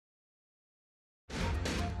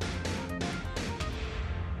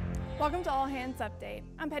Welcome to All Hands Update.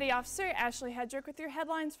 I'm Petty Officer Ashley Hedrick with your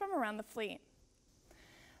headlines from around the fleet.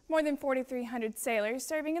 More than 4,300 sailors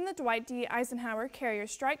serving in the Dwight D. Eisenhower Carrier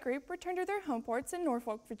Strike Group returned to their home ports in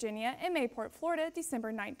Norfolk, Virginia and Mayport, Florida,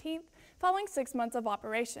 December 19th, following 6 months of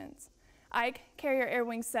operations. Ike, Carrier Air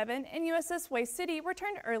Wing 7, and USS Waste City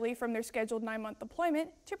returned early from their scheduled 9-month deployment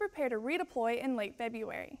to prepare to redeploy in late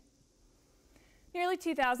February. Nearly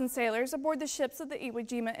 2,000 sailors aboard the ships of the Iwo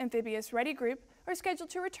Jima Amphibious Ready Group are scheduled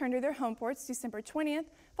to return to their home ports December 20th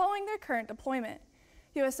following their current deployment.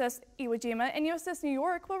 USS Iwo Jima and USS New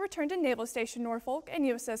York will return to Naval Station Norfolk, and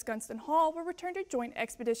USS Gunston Hall will return to Joint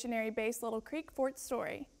Expeditionary Base Little Creek, Fort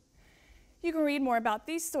Story. You can read more about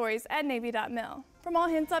these stories at Navy.mil. From All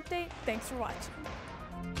Hands Update, thanks for watching.